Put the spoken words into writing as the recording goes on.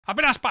I've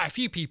been asked by a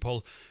few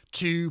people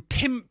to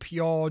pimp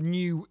your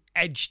new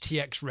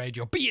EdgeTX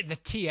radio, be it the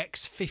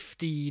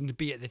TX15,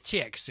 be it the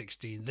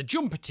TX16, the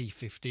Jumper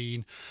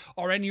T15,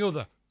 or any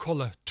other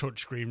colour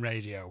touchscreen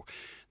radio.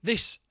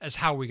 This is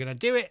how we're going to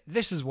do it.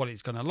 This is what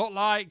it's going to look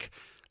like.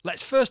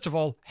 Let's first of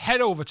all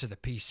head over to the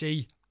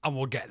PC and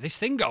we'll get this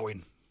thing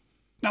going.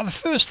 Now, the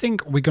first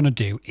thing we're going to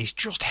do is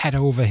just head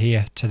over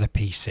here to the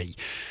PC.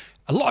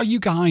 A lot of you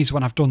guys,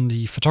 when I've done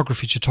the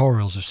photography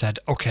tutorials, have said,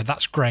 okay,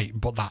 that's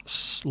great, but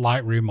that's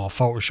Lightroom or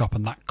Photoshop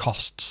and that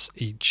costs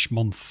each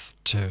month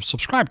to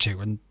subscribe to.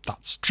 And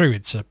that's true,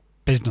 it's a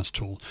business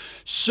tool.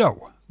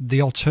 So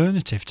the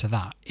alternative to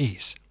that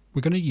is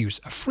we're going to use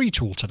a free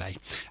tool today,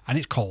 and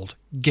it's called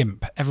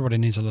GIMP. Everybody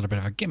needs a little bit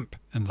of a GIMP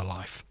in their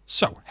life.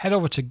 So head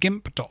over to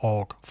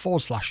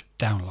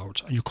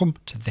gimp.org/downloads and you'll come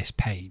to this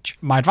page.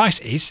 My advice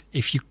is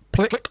if you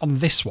click on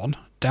this one,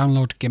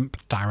 download GIMP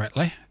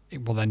directly,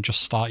 it will then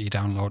just start your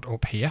download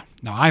up here.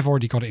 Now, I've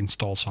already got it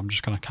installed, so I'm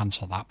just going to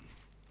cancel that.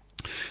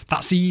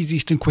 That's the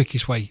easiest and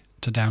quickest way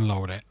to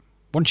download it.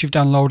 Once you've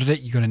downloaded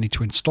it, you're going to need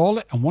to install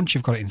it. And once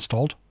you've got it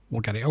installed,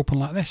 we'll get it open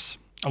like this.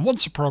 And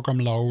once the program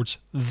loads,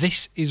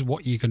 this is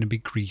what you're going to be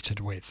greeted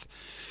with.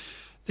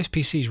 This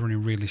PC is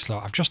running really slow.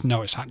 I've just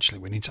noticed, actually,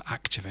 we need to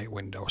activate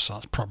Windows, so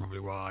that's probably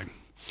why.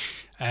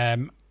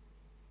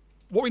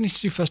 What we need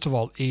to do first of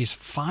all is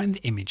find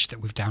the image that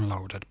we've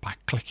downloaded by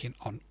clicking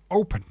on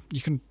Open. You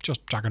can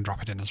just drag and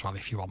drop it in as well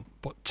if you want,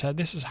 but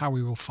this is how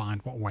we will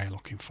find what we're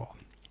looking for.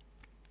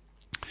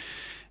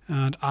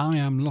 And I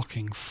am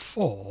looking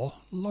for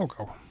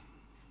logo.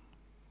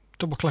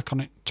 Double click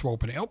on it to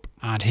open it up,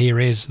 and here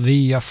is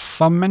the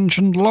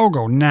aforementioned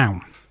logo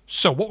now.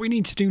 So what we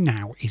need to do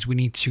now is we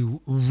need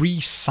to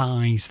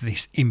resize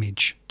this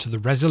image to the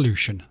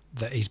resolution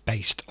that is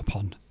based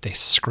upon this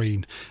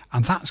screen,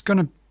 and that's going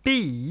to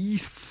be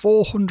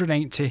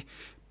 480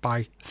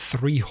 by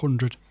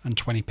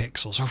 320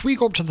 pixels. So if we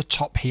go up to the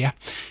top here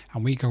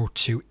and we go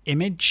to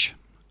image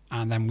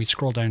and then we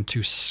scroll down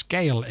to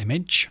scale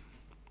image,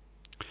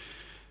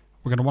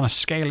 we're going to want to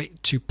scale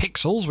it to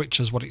pixels,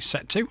 which is what it's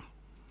set to,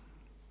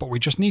 but we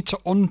just need to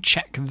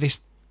uncheck this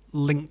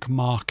link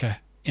marker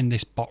in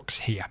this box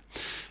here.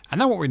 And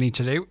then what we need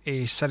to do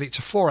is set it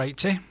to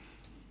 480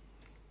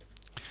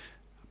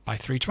 by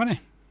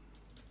 320.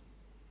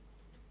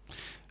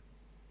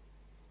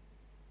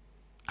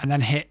 And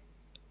then hit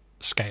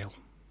scale.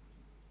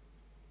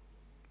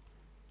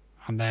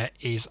 And there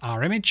is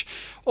our image.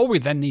 All we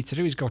then need to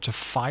do is go to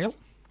File,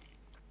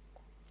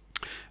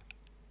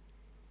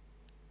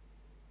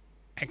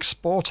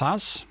 Export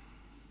As,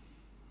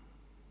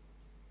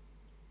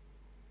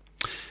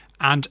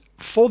 and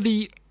for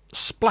the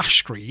splash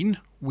screen,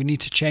 we need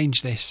to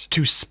change this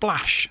to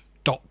splash.png.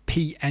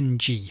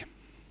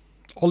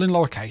 All in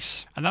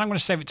lowercase, and then I'm going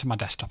to save it to my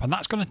desktop, and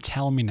that's going to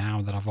tell me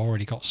now that I've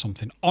already got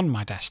something on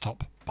my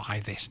desktop by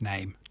this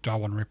name. Do I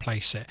want to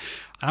replace it?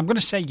 And I'm going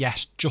to say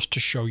yes, just to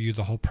show you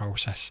the whole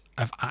process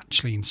of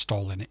actually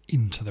installing it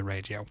into the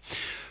radio.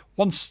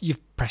 Once you've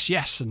pressed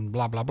yes and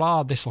blah blah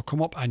blah, this will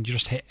come up and you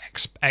just hit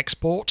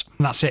export,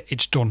 and that's it,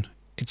 it's done,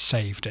 it's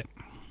saved it.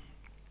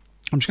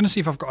 I'm just going to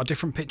see if I've got a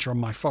different picture on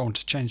my phone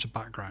to change the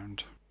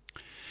background.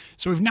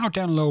 So we've now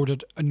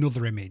downloaded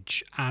another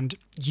image, and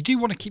you do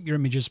want to keep your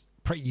images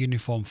pretty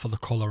uniform for the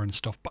colour and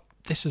stuff, but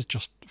this is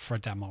just for a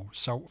demo.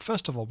 So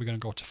first of all, we're going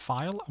to go to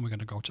File and we're going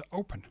to go to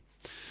Open.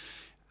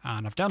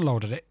 And I've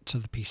downloaded it to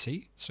the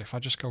PC. So if I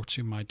just go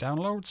to my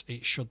downloads,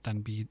 it should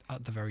then be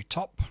at the very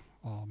top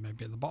or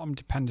maybe at the bottom,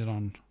 depending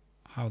on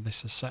how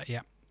this is set.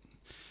 Yeah.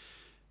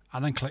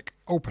 And then click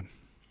Open.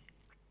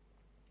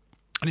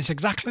 And it's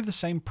exactly the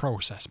same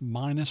process,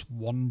 minus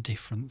one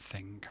different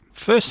thing.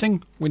 First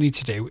thing we need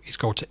to do is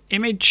go to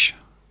Image,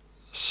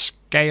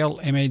 Scale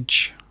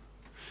Image,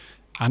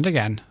 and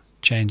again,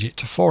 change it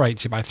to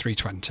 480 by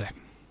 320.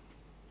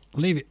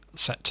 Leave it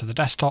set to the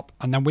desktop,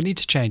 and then we need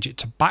to change it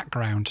to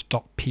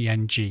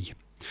background.png.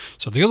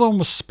 So the other one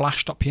was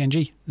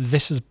splash.png,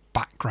 this is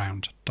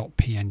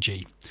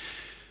background.png.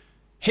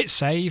 Hit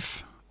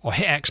save, or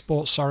hit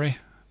export, sorry.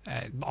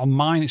 On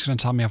mine, it's going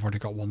to tell me I've already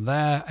got one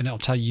there, and it'll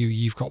tell you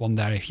you've got one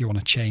there if you want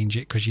to change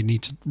it, because you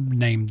need to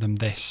name them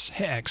this.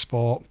 Hit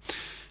export,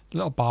 the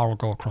little bar will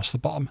go across the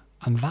bottom,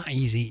 and that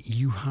easy,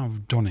 you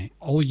have done it.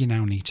 All you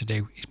now need to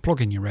do is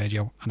plug in your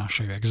radio, and I'll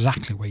show you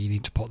exactly where you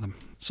need to put them.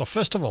 So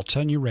first of all,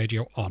 turn your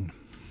radio on.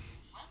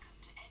 Welcome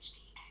to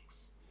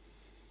EdgeTX.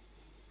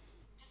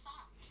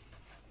 Disarmed.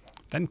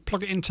 Then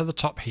plug it into the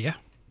top here,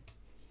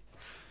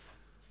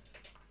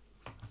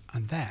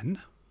 and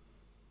then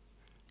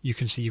you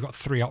can see you've got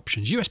three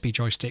options: USB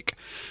joystick,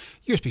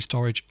 USB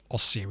storage, or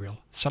serial.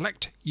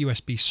 Select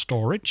USB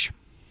storage,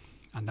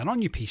 and then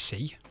on your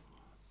PC,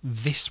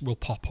 this will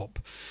pop up.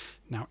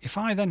 Now, if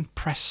I then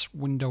press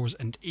Windows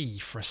and E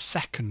for a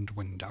second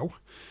window,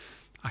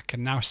 I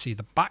can now see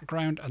the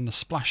background and the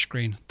splash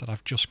screen that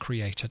I've just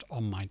created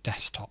on my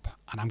desktop.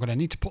 And I'm going to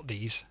need to put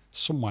these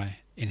somewhere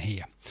in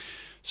here.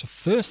 So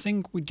first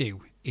thing we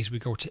do is we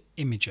go to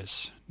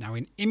Images. Now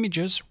in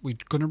Images, we're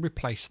going to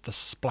replace the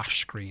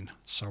splash screen.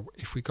 So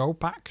if we go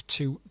back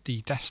to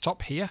the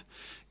desktop here,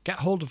 get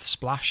hold of the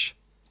splash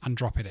and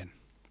drop it in.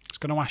 It's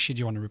going to ask you, do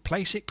you want to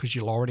replace it, because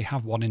you'll already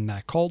have one in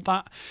there called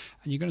that,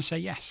 and you're going to say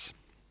yes.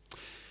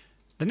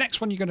 The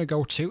next one you're going to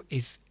go to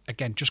is,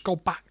 again, just go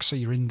back so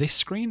you're in this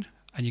screen,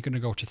 and you're going to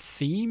go to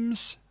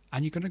Themes,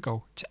 and you're going to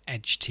go to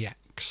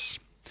EdgeTX.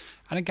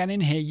 And again,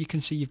 in here you can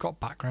see you've got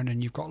background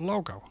and you've got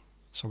logo.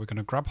 So we're going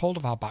to grab hold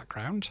of our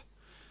background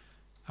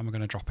and we're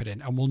going to drop it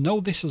in. And we'll know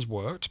this has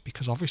worked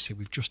because obviously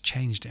we've just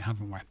changed it,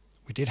 haven't we?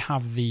 We did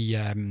have the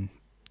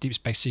Deep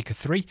Space Seeker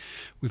 3.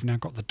 We've now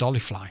got the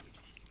Dollyfly.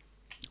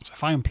 So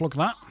if I unplug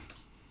that,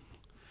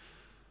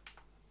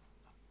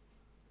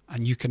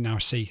 and you can now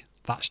see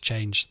that's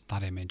changed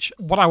that image.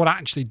 What I would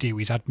actually do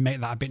is I'd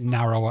make that a bit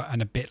narrower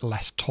and a bit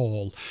less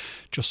tall,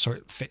 just so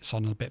it fits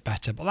on a bit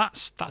better.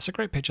 But that's a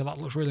great picture. That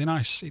looks really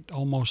nice. It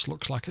almost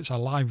looks like it's a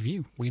live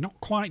view. We're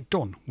not quite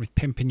done with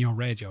pimping your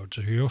radio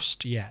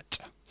just yet.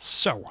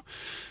 So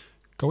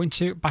go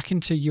back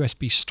into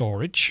USB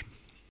storage.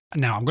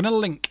 Now I'm going to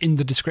link in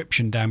the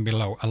description down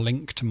below a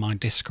link to my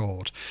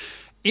Discord.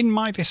 In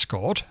my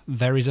Discord,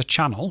 there is a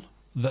channel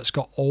that's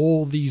got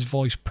all these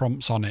voice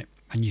prompts on it.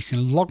 And you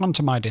can log on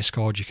to my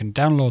Discord, you can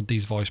download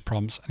these voice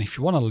prompts, and if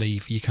you want to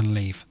leave, you can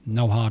leave.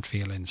 No hard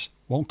feelings.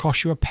 Won't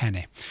cost you a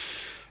penny.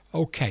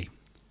 Okay.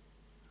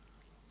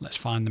 Let's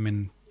find them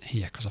in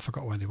here, because I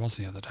forgot where they was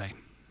the other day.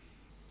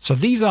 So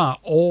these are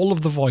all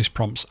of the voice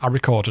prompts I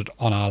recorded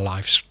on our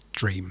live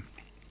stream.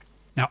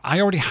 Now,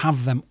 I already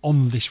have them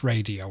on this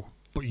radio,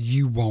 but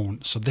you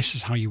won't. So this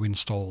is how you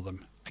install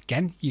them.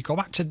 Again, you go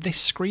back to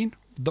this screen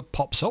that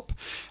pops up,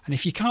 and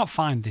if you can't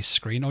find this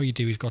screen, all you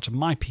do is go to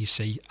My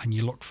PC and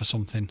you look for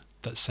something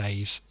that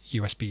says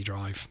USB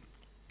drive,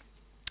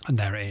 and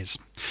there it is.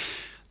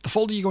 The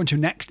folder you go into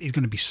next is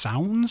going to be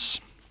sounds,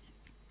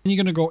 and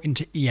you're going to go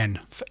into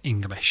EN for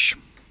English,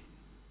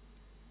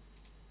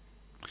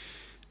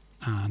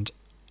 and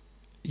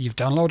you've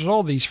downloaded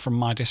all these from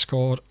my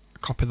Discord.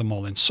 Copy them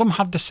all in. Some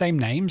have the same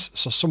names,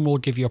 so some will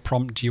give you a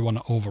prompt, do you want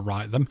to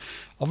overwrite them?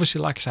 Obviously,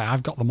 like I say,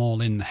 I've got them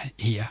all in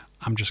here.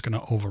 I'm just going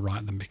to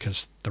overwrite them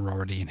because they're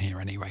already in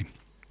here anyway.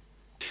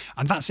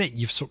 And that's it.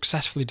 You've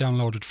successfully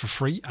downloaded for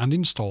free and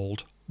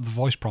installed the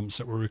voice prompts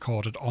that were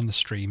recorded on the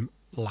stream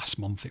last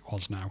month it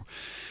was now.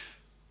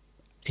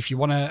 If you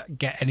want to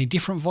get any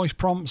different voice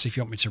prompts, if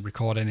you want me to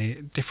record any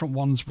different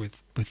ones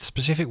with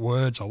specific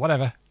words or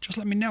whatever, just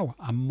let me know.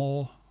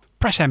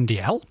 Press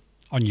MDL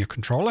on your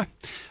controller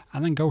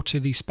and then go to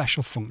the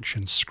special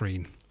functions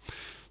screen.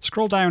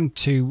 Scroll down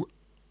to,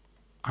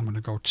 I'm going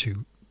to go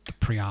to the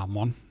pre-arm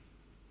one,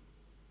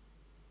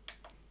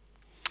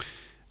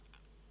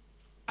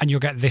 and you'll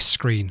get this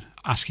screen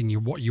asking you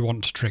what you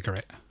want to trigger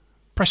it.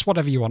 Press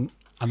whatever you want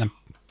and then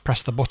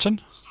press the button.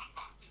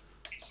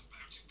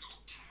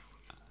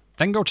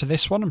 Then go to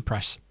this one and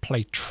press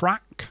play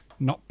track,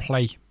 not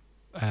play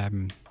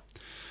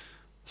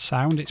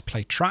sound, it's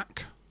play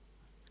track.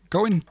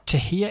 Go into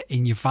here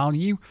in your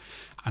value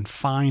and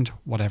find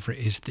whatever it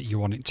is that you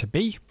want it to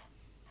be.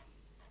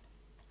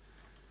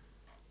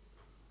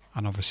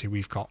 And obviously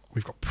we've got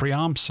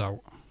prearm,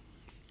 so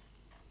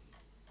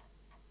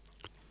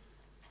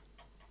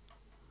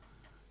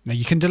now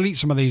you can delete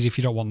some of these if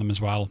you don't want them as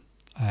well.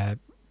 The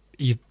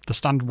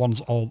standard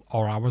ones all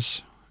are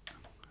ours.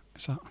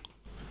 Is that?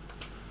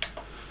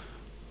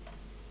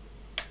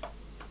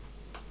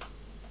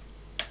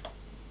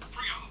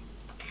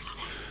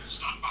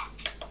 Stand back.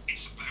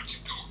 It's about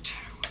to go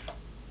down.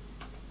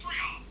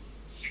 Pre-arm.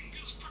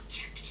 Fingers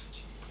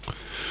protected.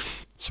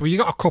 So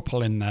you've got a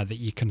couple in there that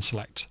you can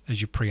select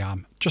as your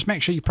prearm. Just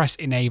make sure you press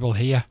enable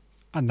here,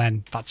 and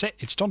then that's it.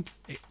 It's done.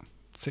 It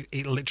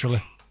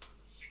literally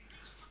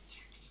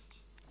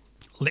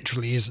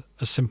is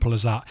as simple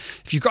as that.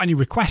 If you've got any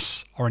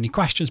requests or any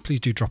questions,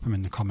 please do drop them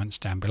in the comments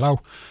down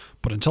below.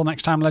 But until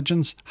next time,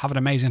 legends, have an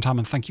amazing time,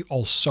 and thank you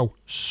all so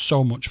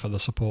much for the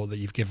support that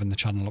you've given the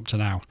channel up to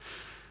now.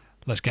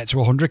 Let's get to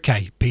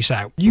 100k. Peace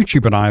out.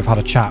 YouTube and I have had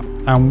a chat,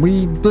 and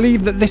we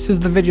believe that this is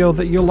the video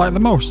that you'll like the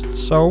most.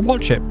 So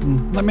watch it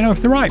and let me know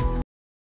if they're right.